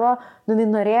maištavo, jinai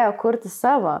norėjo kurti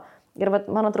savo. Ir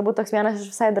mano turbūt toks vienas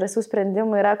iš visai drąsių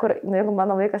sprendimų yra, kur jeigu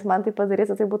mano vaikas man tai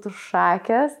padarytų, tai būtų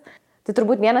šakės. Tai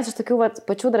turbūt vienas iš tokių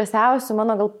pačių drąsiausių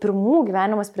mano gal pirmų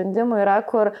gyvenimo sprendimų yra,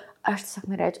 kur aš tiesiog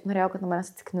norėjau, kad nuo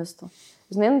manęs atsiknistų.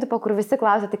 Žinai, kur visi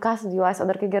klausia, tai ką studijuosi, o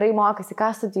dar kai gerai mokasi,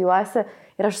 ką studijuosi.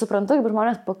 Ir aš suprantu, kaip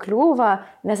žmonės pakliūva,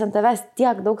 nes ant tavęs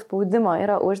tiek daug spaudimo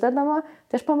yra uždedama,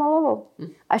 tai aš pamalavau.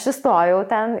 Aš įstojau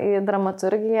ten į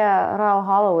dramaturgiją, Royal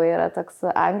Holloway yra toks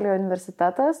Anglijoje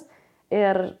universitetas.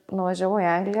 ir nuvažiavau į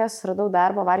Angliją, suradau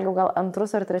darbą, valgiau gal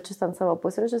 2 ar 3 ten savo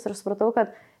pusryčius ir supratau,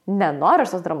 kad nenoriu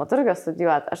aš tos dramaturgijos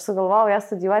studijuoti. Aš sugalvojau ją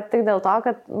studijuoti tik dėl to,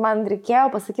 kad man reikėjo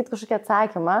pasakyti kažkokį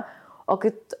atsakymą, o kai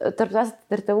tarp tavęs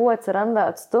ir tėvų atsiranda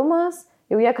atstumas,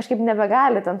 jau jie kažkaip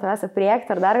nebegali ten tavęs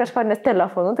apriekti ar dar kažko, nes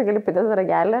telefonu, tai gali padėti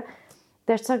ragelį.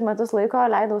 Tai aš tiesiog metus laiko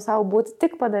leidau savo būti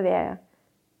tik padavėja.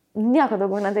 Nieko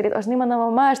daugiau nedaryti. Aš mano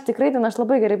mama, aš tikrai ten, aš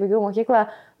labai gerai baigiau mokyklą,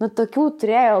 tokių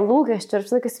turėjo lūkesčių ir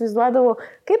aš laikas įsivaizduodavau,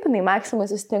 kaip jinai Maksimai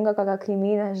susitinka kokią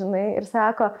kaimynę, žinai, ir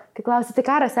sako, kai klausia, tai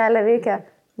ką Raselė veikia?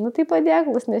 Tai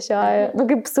padėklus nešioja.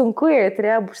 Kaip sunku jai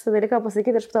turėjo šitą dalyką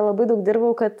pasakyti, aš pata labai daug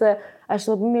dirbau, kad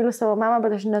aš labai myliu savo mamą,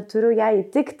 bet aš neturiu ją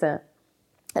įtikti.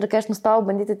 Ir kai aš nustojau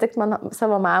bandyti įtikti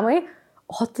savo mamai,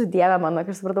 o tu Dieve mano,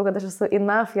 kai aš supratau, kad aš esu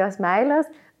enough jos meilės,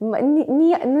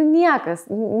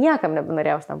 niekam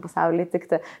nebenorėjau šitam pasaulyje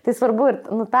įtikti. Tai svarbu ir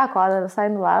tą kodą visai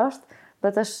nulaužti,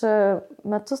 bet aš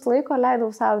metus laiko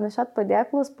leidau savo nešiot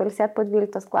padėklus, pailsėti po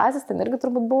 12 klasės, ten irgi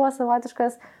turbūt buvo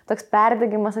savotiškas toks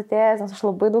perdegimas atėjęs, nes aš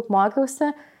labai daug mokiausi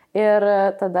ir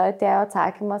tada atėjo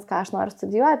atsakymas, ką aš noriu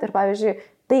studijuoti. Ir pavyzdžiui,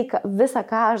 tai visą,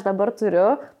 ką aš dabar turiu,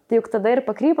 tai juk tada ir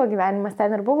pakrypo gyvenimas,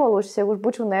 ten ir buvo lūžis, jeigu aš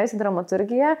būčiau nuėjusi į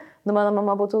dramaturgiją, mano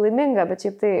mama būtų laiminga, bet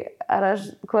šiaip tai,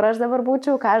 kur aš dabar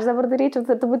būčiau, ką aš dabar daryčiau,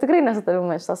 tai turbūt tikrai nesu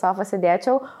tavimi šitą sofą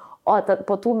sėdėčiau. O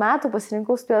po tų metų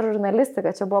pasirinkau studijuoti žurnalistiką,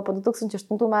 čia buvo po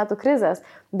 2008 metų krizės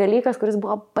dalykas, kuris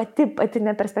buvo pati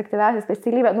neperspektyviausia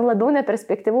specialybė, labiau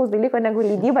neperspektyvaus dalyko negu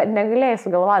leidyba, negalėjai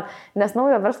sugalvoti, nes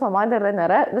naujo verslo modelio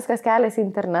nėra, viskas keliasi į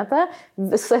internetą,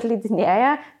 visus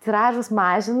atleidinėja, tiražus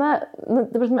mažina,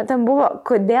 ten buvo,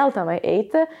 kodėl tenai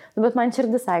eiti, bet man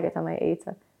širdis sakė tenai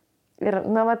eiti. Ir,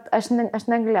 aš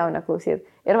negalėjau neklausyti.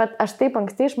 Ir aš taip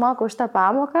anksti išmokau šitą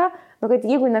pamoką, kad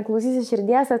jeigu neklausysi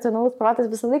širdies, racionalus protas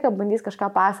visą laiką bandys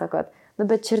kažką pasakot.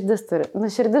 Bet širdis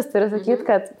turi sakyti,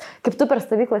 kad kaip tu per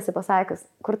stovyklą esi pasakius,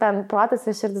 kur ten protas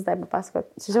ir širdis taip pasakot.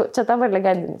 Čia tavo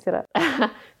legendinis yra.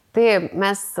 Taip,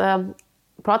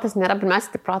 protas nėra,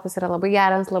 pirmiausia, tik protas yra labai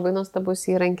geras, labai nuostabus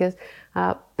įrankis,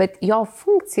 bet jo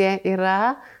funkcija yra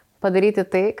padaryti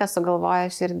tai, ką sugalvoja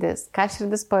širdis. Ką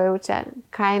širdis pajaučia,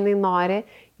 ką jinai nori,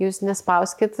 jūs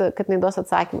nespauskit, kad jinai duos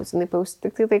atsakymus. Jinai pajaučia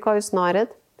tik tai, ko jūs norit,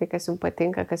 tai, kas jums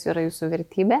patinka, kas yra jūsų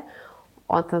vertybė,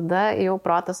 o tada jau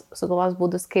protas sugalvos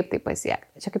būdus, kaip tai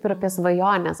pasiekti. Čia kaip ir apie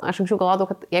svajonės. Aš anksčiau galvodavau,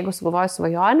 kad jeigu sugalvoju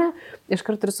svajonę, iš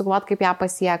karto turiu sugalvoti, kaip ją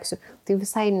pasieksiu. Tai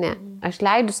visai ne. Aš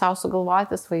leidžiu savo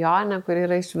sugalvoti svajonę, kur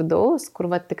yra iš vidaus, kur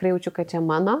tikrai jaučiu, kad čia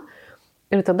mano.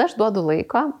 Ir tada aš duodu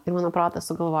laiko ir mano protas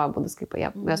sugalvoja būdus, kaip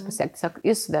jas pasiekti. Tiesiog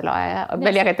jis sudėlioja,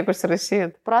 belieka tik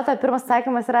užsirašyti. Proto pirmas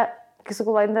atsakymas yra, kai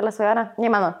sugalvoji didelę svajonę,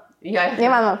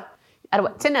 neįmanoma.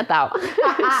 Arba čia ne tau.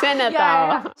 Čia ne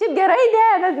tau. Šiaip gerai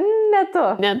idėja, bet ne tu.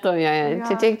 Ne tu,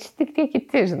 Čia tik tie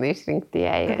kiti, žinai,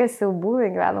 išrinktieji. Kokias siaubūvai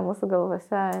gyvena mūsų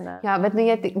galvose, ne? Jo,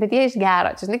 bet jie iš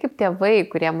gero. Čia, žinai, kaip tėvai,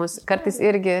 kurie mus kartais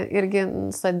irgi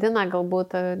sadina,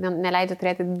 galbūt neleidžia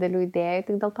turėti didelių idėjų,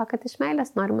 tik dėl to, kad iš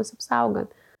meilės nori mus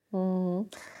apsaugoti.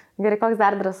 Gerai, koks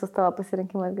dar drąsus tavo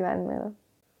pasirinkimas gyvenime yra?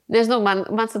 Nežinau,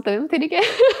 man su tavim tai reikia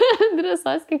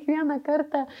drąsos kiekvieną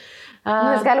kartą.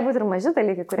 Jis gali būti ir maži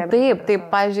dalykai, kurie... Taip,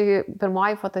 pavyzdžiui,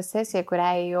 pirmoji fotosesija,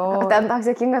 kurią jau... Ten toks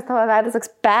juokingas tavo veidas,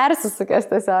 toks persisukęs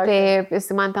tiesiog. Taip, jis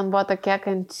man ten buvo tokia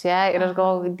kančia ir aš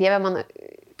galvoju, Dieve man...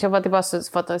 Čia buvo su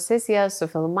fotosesija,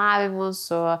 su filmavimu,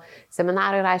 su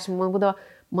seminarai rašymu. Man būdavo,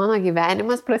 mano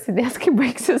gyvenimas prasidės, kai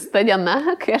baigsis ta diena,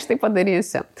 kai aš tai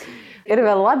padarysiu. Ir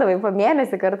vėluodavai po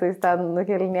mėnesį kartais ten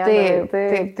nukelinėdavai.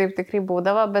 Taip, tikrai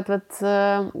būdavo, bet...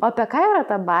 O apie ką yra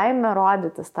ta baimė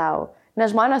rodytis tau?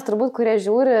 Nes žmonės turbūt, kurie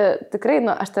žiūri, tikrai,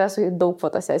 aš tai esu daug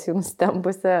fotosesijų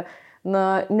nustembusi,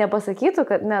 nepasakytų,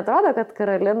 kad neatrodo, kad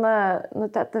Karolina,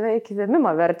 tave iki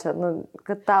vėmimo verčia,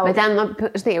 kad tau... Bet ten,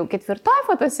 žinai, jau 4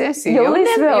 fotosesija. Jau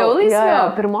laisviau.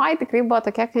 Pirmoji tikrai buvo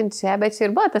tokia kančia, bet čia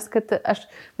ir buvo tas, kad aš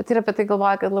ir apie tai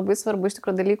galvoju, kad labai svarbu iš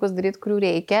tikrųjų dalykus daryti, kurių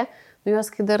reikia.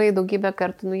 Juos, kai darai daugybę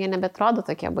kartų, jie nebetrodo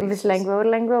tokie baisus. Vis lengviau ir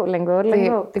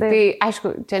lengviau. Tai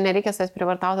aišku, čia nereikia savęs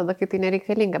privartauti tada, kai tai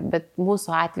nereikalinga, bet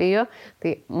mūsų atveju,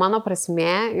 tai mano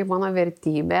prasmė ir mano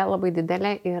vertybė labai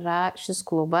didelė yra šis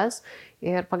klubas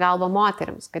ir pagalba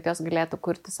moterims, kad jos galėtų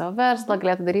kurti savo verslą,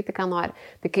 galėtų daryti, ką nori.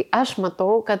 Tai kai aš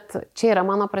matau, kad čia yra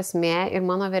mano prasmė ir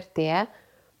mano vertė,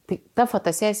 tai ta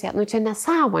fotosesija, čia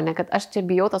nesąmonė, kad aš čia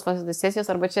bijau tos fotosesijos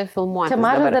arba čia filmuoti. Čia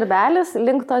mažas darbelis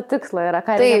link to tikslo yra,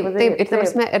 ką reikia padaryti. Taip, ir ta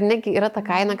prasme, ir negi yra ta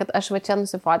kaina, kad aš va čia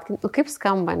nusifotkinti, kaip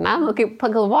skamba, ne? Kaip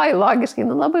pagalvoju logiškai,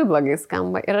 labai blogai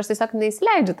skamba. Ir aš tiesiog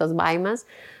neįsileidžiu tas baimės.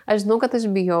 Aš žinau, kad aš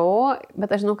bijau,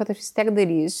 bet aš žinau, kad aš vis tiek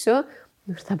darysiu.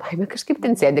 Ir ta baimė kažkaip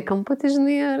ten sėdi kamputį,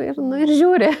 žinai, ir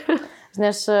žiūri.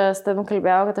 Žinai, aš su tavim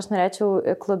kalbėjau, kad aš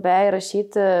norėčiau klube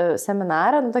įrašyti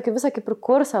seminarą, tokį visą kaip ir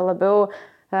kursą labiau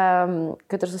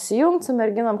kad ir susijungti su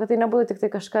merginom, kad tai nebūtų tik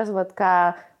tai kažkas, vat, ką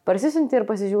parsisinti ir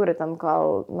pasižiūri ten,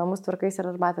 kol namus tvarkais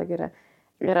ir arbatą geria.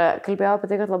 Ir kalbėjau apie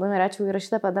tai, kad labai norėčiau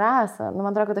įrašyti apie drąsą. Man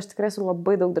atrodo, kad aš tikrai esu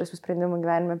labai daug drąsių sprendimų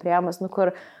gyvenime priėmus,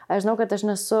 kur aš žinau, kad aš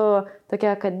nesu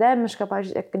tokia akademiška,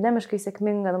 pavyzdžiui, akademiškai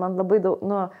sėkminga, man labai daug,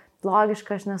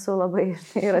 logiška, aš nesu labai,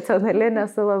 racionali,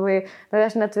 nesu labai, bet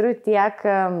aš neturiu tiek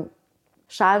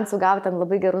šansų gauti ten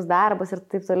labai gerus darbus ir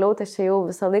taip toliau, tai aš jau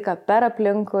visą laiką per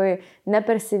aplinkui, ne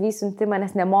per CV siuntimą,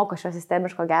 nes nemoku šio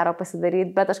sistemiško gero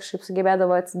pasidaryti, bet aš kažkaip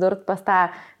sugebėdavau atsidurti pas tą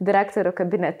direktorių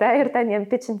kabinete ir ten jiem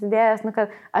pitchinti idėjas,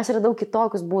 kad aš radau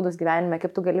kitokius būdus gyvenime,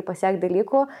 kaip tu gali pasiekti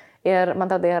dalykų ir man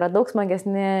tada yra daug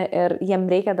smagesni ir jiem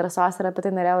reikia drąsos ir apie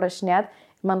tai norėjau rašinėti.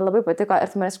 Man labai patiko ir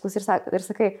tu manęs klausai ir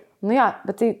sakai,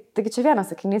 bet taigi čia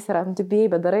vienas sakinys yra, tu bijai,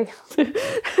 bet darai.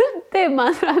 Taip, man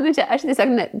atrodo, čia aš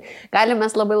tiesiog galime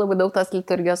labai labai daug tos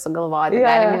liturgijos sugalvoti,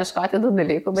 galime ieškoti tų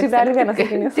dalykų, bet dar vienas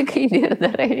sakinys. Tik eini ir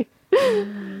darai.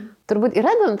 Turbūt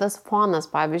yra tas fonas,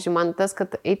 pavyzdžiui, man tas,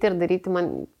 kad eiti ir daryti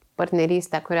man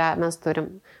partnerystę, kurią mes turim,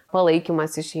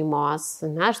 palaikymas iš šeimos,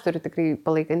 aš turiu tikrai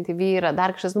palaikantį vyrą,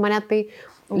 dar kažkas mane tai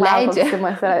leidžia.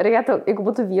 Reikėtų, jeigu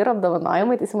būtų vyro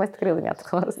apdovanojimai, tai simas tikrai laimėtų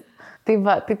nors. Tai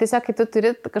tiesiog, kai tu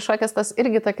turi kažkokias tas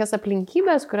irgi tokias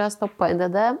aplinkybės, kurios tau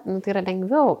padeda, tai yra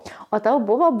lengviau. O tau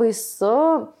buvo baisu,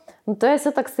 tu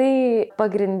esi toksai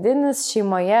pagrindinis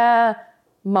šeimoje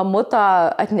mamuto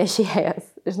atnešėjas.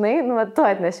 Žinai, tu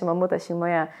atneši mamutą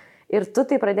šeimoje. Ir tu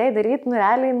tai pradėjai daryti,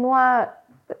 realiai nuo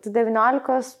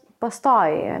 19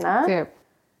 pastojai, ne? Taip.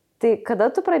 Tai kada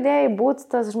tu pradėjai būti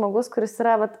tas žmogus, kuris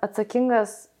yra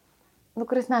atsakingas,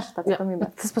 kuris neša tą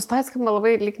atsakomybę? Tas pastojas skamba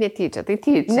labai lyg netyčia, tai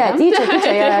tyčia. Ne, tyčia,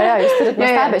 jūs turite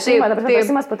nuostabę šeimą, dabar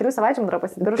pasimas po 3 savaičių, man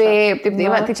pasidirbti. Taip,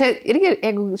 tai čia irgi,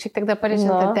 jeigu šiek tiek dar paliečiant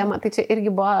tą temą, tai čia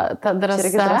irgi buvo ta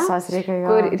drąsa,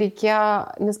 kur reikėjo,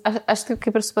 nes aš taip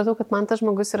kaip ir supratau, kad man tas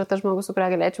žmogus yra tas žmogus, su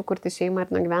kuriuo galėčiau kurti šeimą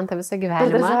ir nugyventi visą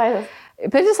gyvenimą.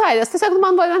 Per 2 savaitės, tiesiog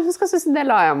man buvo viskas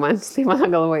susidėliojo man, tai mano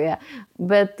galvoje.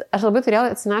 Bet aš labai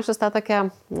turėjau atsinešęs tą tokią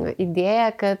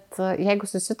idėją, kad jeigu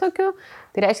susitokiu,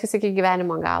 tai reiškia iki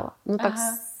gyvenimo galo.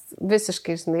 Toks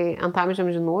visiškai, ant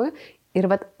amžiam žinųjų. Ir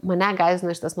mane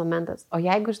gąsdina šitas momentas. O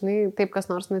jeigu, taip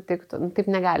kas nors nutiktų, taip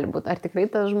negali būti. Ar tikrai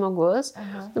tas žmogus,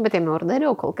 bet ėmiau ir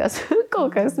dariau kol kas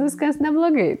viskas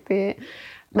neblogai.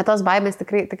 Bet tos baimės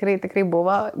tikrai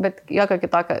buvo, bet jokio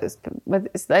kitokio, bet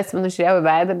atsimenu, žiūrėjau į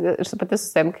veidą ir su pati su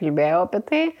savim kalbėjau apie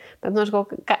tai, bet aš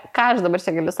galvoju, ką aš dabar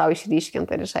čia galiu savo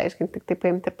išryškinti ar išaiškinti, tik tai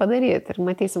paimti ir padaryti ir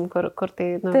matysim, kur tai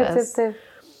nuves. Taip.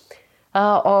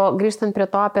 O grįžtant prie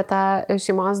to apie tą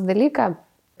šeimos dalyką,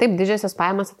 taip, didžiosios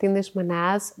pajamos ateina iš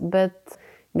manęs, bet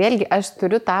vėlgi aš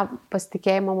turiu tą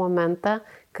pasitikėjimo momentą,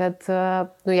 kad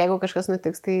jeigu kažkas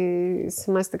nutiks, tai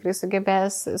Simas tikrai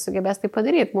sugebės tai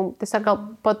padaryti. Mums tiesiog gal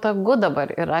patogu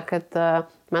dabar yra, kad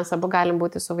mes abu galim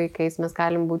būti su vaikais, mes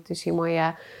galim būti šeimoje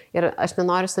ir aš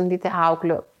nenoriu samdyti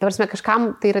auklių. Tavarsime, kažkam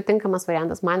tai yra tinkamas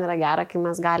variantas, man yra gera, kai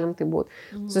mes galim tai būti.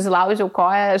 Susilaužiau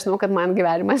koją, žinau, kad man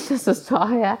gyvenimas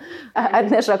nesustoja.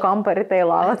 Atneša kompą ryte į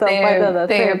lovą, tau padeda.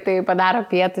 Taip, padaro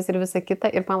pietus ir visa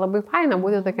kita ir man labai faina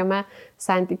būti tokiame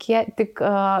santykyje, tik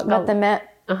gal tame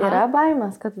yra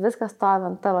baimas, kad viskas stovi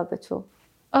ant tavo pečių.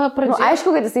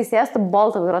 Aišku, kad jisai sėstų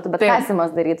boltą vairuotų, bet ką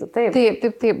Simas darytų.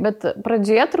 Taip, bet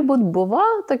pradžioje turbūt buvo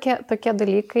tokie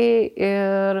dalykai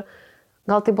ir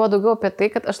gal tai buvo daugiau apie tai,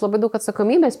 kad aš labai daug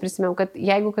atsakomybės prisimėjau, kad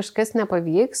jeigu kažkas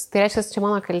nepavyks, tai reiškia, čia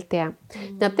mano kaltė.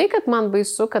 Ne tai, kad man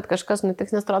baisu, kad kažkas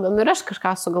nutiks, nes atrodo, ir aš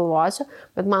kažką sugalvosiu,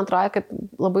 bet man atrodo, kad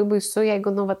labai baisu,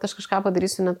 jeigu, aš kažką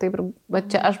padarysiu ne taip, bet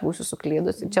čia aš būsiu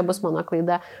suklydus, čia bus mano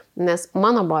klaida, nes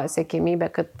mano buvo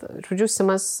siekėmybė, kad, žodžiu,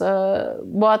 Simas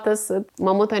buvo tas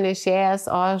mamuto nešėjas,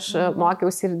 o aš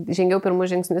mokiausi ir žengiau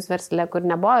pirmus žingsnius versle, kur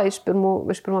nebuvo iš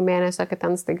pirmo mėnesio, kad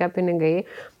ten staiga pinigai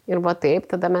ir buvo taip,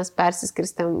 tada mes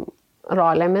persiskirstėm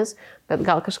rolėmis, bet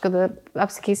gal kažkada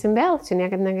apsikeisim vėl, čia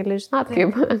niekad negali žinoti,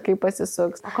 kaip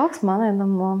pasisuks. O koks mano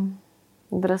įdomu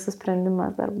drąsus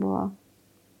sprendimas dar buvo?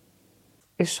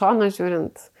 Iš šono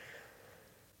žiūrint,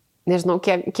 nežinau,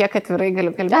 kiek atvirai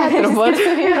galiu kalbėti, turbūt.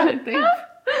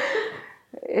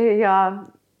 Jo,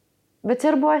 bet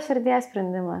čia ir buvo širdies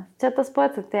sprendimas. Čia tas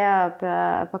pats atėjo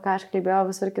apie ką aš kalbėjau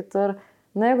visur kitur.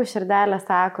 Jeigu širdelė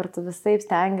sako, ir tu visai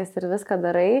stengiasi ir viską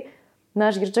darai,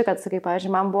 aš girdžiu, kad, sakai,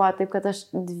 pavyzdžiui, man buvo taip, kad aš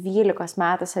 12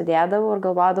 metų sėdėdavau ir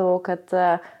galvodavau, kad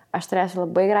aš turėsiu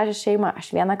labai gražią šeimą,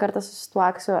 aš vieną kartą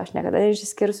susituoksiu, aš niekada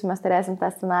neišsiskirsiu, mes turėsim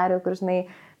tą scenarijų, kur,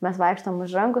 mes vaikštom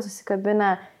už rankų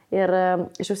susikabinę ir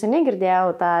iš jau seniai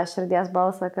girdėjau tą širdies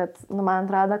balsą, kad, man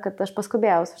atrodo, kad aš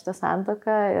paskubėjau su šitą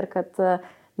santuoką ir kad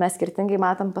mes skirtingai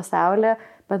matom pasaulį,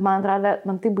 bet man atrodo,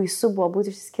 man tai baisu buvo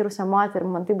būti išsiskyrusią moterį,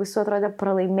 man tai baisu atrodė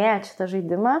pralaimėti šitą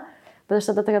žaidimą, Bet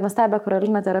aš tada tokia nuostabę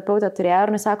Karoliną terapeutę turėjau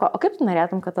ir jis sako, o kaip tu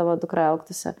norėtum, kad tavo dukra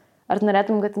elgtųsi? Ar tu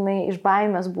norėtum, kad jinai iš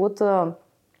baimės būtų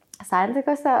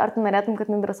santykiuose, ar tu norėtum,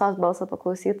 kad jinai drąsos balsą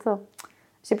paklausytų?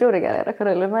 Šiaip jau gerai yra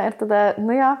Karolina ir tada,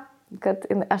 kad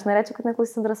aš norėčiau, kad jinai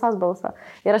klausytų drąsos balsą.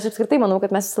 Ir aš apskritai manau,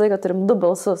 kad mes visą laiką turim du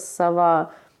balsus savo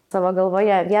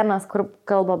galvoje. Vienas, kur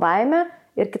kalba baimė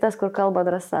ir kitas, kur kalba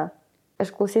drąsa.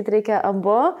 Išklausyti reikia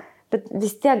abu. Bet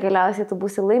vis tiek galiausiai tu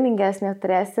būsi laimingesnė,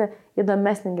 turėsi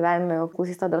įdomesnį gyvenimą, jau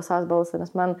klausys to drąsos balsą,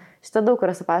 nes man šitą daug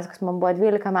yra supasakos, man buvo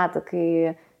 12 metų,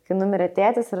 kai numirė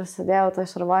tėtis ir aš sėdėjau to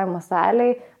šarvojimo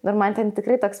salėje, ir man ten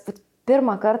tikrai toks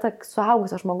pirmą kartą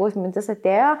suaugusio žmogaus mintis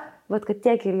atėjo, kad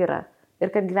tiek ir yra.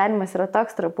 Ir kad gyvenimas yra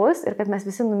toks trapus ir kad mes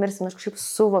visi numirsim, aš kažkaip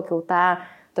suvokiau tą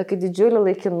tokį didžiulį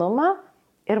laikinumą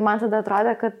ir man tada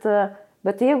atrodė, kad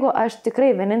bet jeigu aš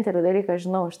tikrai vienintelį dalyką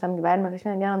žinau šitam gyvenime, kad aš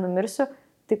vieną dieną numirsiu,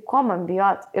 tai ko man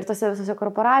bijot? Ir tose visose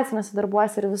korporacinėse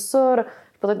darbuose ir visur.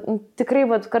 Tikrai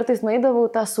kartais nueidavau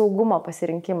tą saugumo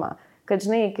pasirinkimą. Kad,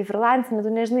 žinai, kai freelancinė,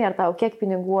 tu nežinai, ar tau kiek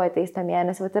pinigų ateis tą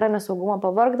mėnesį. Yra nesaugumo,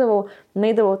 pavargdavau,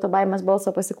 nueidavau to baimės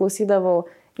balso, pasiklausydavau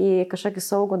į kažkokį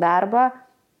saugų darbą.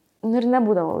 Ir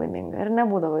nebūdavau laiminga, ir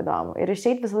nebūdavau įdomu. Ir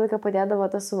išeit visą laiką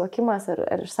padėdavo tas suvokimas,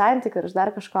 ar iš santykių, ar iš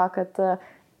dar kažko, kad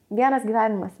vienas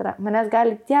gyvenimas yra. Manęs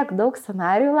gali tiek daug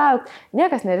scenarijų laukti.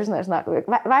 Niekas nežino, žinok.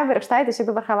 Vaiva Rykštaitė šiaip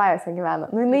dabar Havajuose gyvena.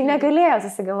 Jinai negalėjo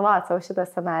susigalvoti savo šitą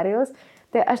scenarijus.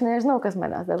 Tai aš nežinau, kas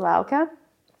manęs dar laukia.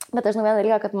 Bet aš žinau vieną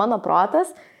dalyką, kad mano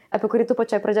protas, apie kurį tu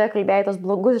pačioje pradžioje kalbėjai, tos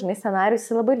blogus, žinai, scenarijus,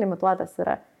 jis labai limituotas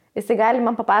yra. Jis gali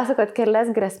man papasakoti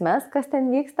kelias grėsmes, kas ten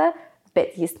vyksta,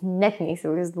 bet jis net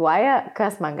neįsivaizduoja,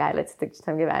 kas man gali atsitikti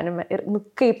šitam gyvenime ir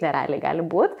kaip nerealiai gali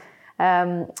būti.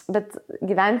 Bet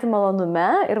gyventi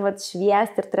malonume ir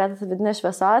šviesti ir turėti vidinės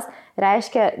šviesos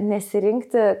reiškia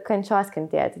nesirinkti kančios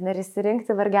kentėti,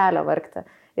 nesirinkti vargelio vargti.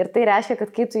 Ir tai reiškia,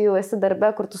 kad kai tu jau esi darbe,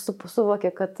 kur tu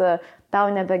suvoki, kad tau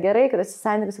nebegerai, kad esi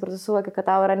santykiuose, kur tu suvoki, kad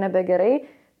tau yra nebegerai,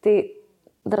 tai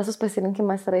drąsus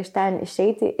pasirinkimas yra iš ten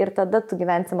išeiti ir tada tu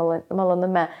gyvensi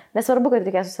malonume. Nesvarbu, kad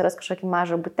reikės susirasti kažkokį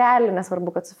mažą butelį,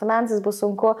 nesvarbu, kad su finansais bus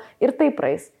sunku ir tai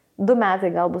praeis. 2 metai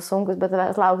gal bus sunkus, bet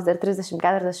lauks dar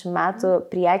 30-40 metų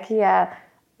priekyje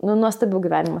nuostabių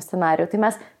gyvenimo scenarijų. Tai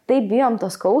mes taip bijom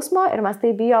to skausmo ir mes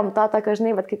taip bijom to,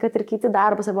 žinai, kad ir kiti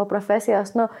darbus arba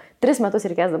profesijos, 3 metus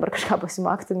reikės dabar kažką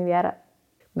pasimokyti univere.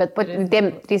 Bet po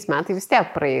 3 metai vis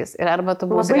tiek praeis. Ir arba tu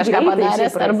būsi kažką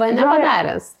padaręs, arba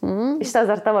nepadaręs. Šitas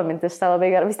dar tavo mintis, šitą labai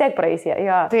gerai. Vis tiek praeis jie.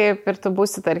 Taip, ir tu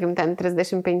būsi, tarkim, ten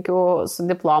 35 su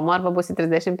diplomu, arba būsi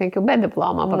 35 be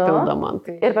diplomo papildomo.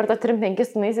 Ir per to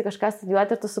 35 tu nueisi kažką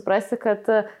studijuoti ir tu suprasi, kad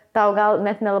tau gal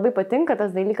net nelabai patinka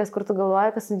tas dalykas, kur tu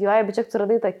galvoji, kad studijuoji, bet čia tu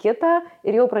radai tą kitą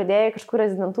ir jau pradėjai kažkur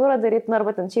rezidentūrą daryti,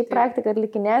 arba ten šiaip praktiką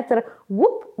atlikinėti ir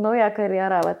nauja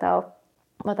karjera va tau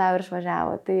ir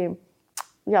išvažiavo. Tai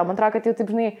jo, man atrodo, kad jau taip,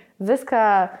 žinai, viską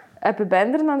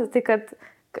apibendrinant, tai kad,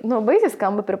 baisiai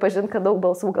skamba pripažinti, kad daug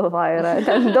balsų galvoje yra,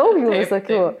 ten daug jų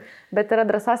visokių, bet yra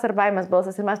drąsos ir baimės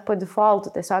balsas ir mes po defaultu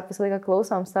tiesiog visą laiką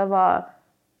klausom savo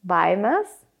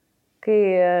baimės, kai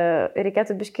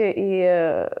reikėtų biški į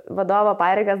vadovo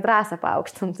pareigas drąsą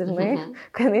paaukštinti, žinai,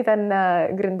 kad jinai ten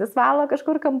grindis valo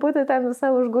kažkur kamputį, ten visą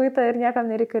užguitą ir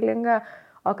niekam nereikalinga,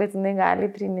 o kad jinai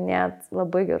gali priiminėti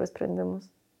labai gerus sprendimus.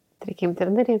 Reikia imti ir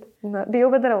daryti.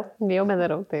 Bijau, bet darau. Bijau, bet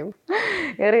darau, taip.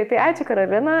 Gerai, tai ačiū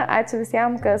Karolina, ačiū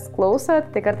visiems, kas klausot.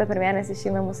 Tai kartą per mėnesį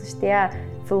išeina mūsų šitie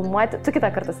filmuoti. Tu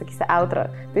kitą kartą sakysi outro.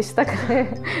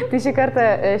 Tai šį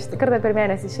kartą per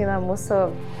mėnesį išeina mūsų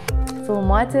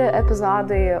filmuoti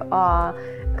epizodai, o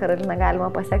Karoliną galima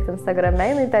pasiekti Instagrame,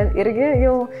 jinai ten irgi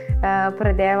jau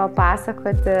pradėjo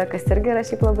pasakoti, kas irgi yra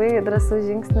šiaip labai drąsus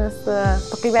žingsnis.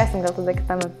 Pakalbėsim gal tada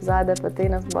kitam epizodė apie tai,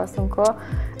 nes buvo sunku.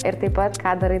 Ir taip pat,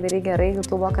 ką darai gerai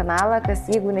YouTube kanalą, kas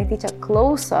jeigu netyčia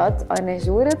klausot, o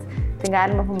nežiūrit, tai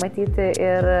galima pamatyti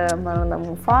ir mano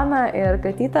namų foną, ir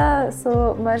katytą su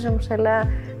mažim šalia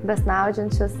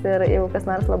besnaudžiančius. Ir jeigu kas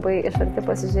nors labai iš arti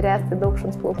pasižiūrės, tai daug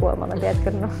šuns plaukų mano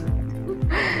pėdkelnių.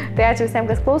 Tai ačiū visiems,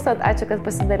 kas klausot, ačiū, kad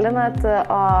pasidalinat,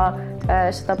 o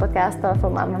šitą podcast'o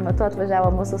filmavimo metu atvažiavo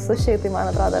mūsų sušiai, tai man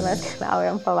atrodo, mes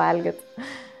keliaujam pavalgyti.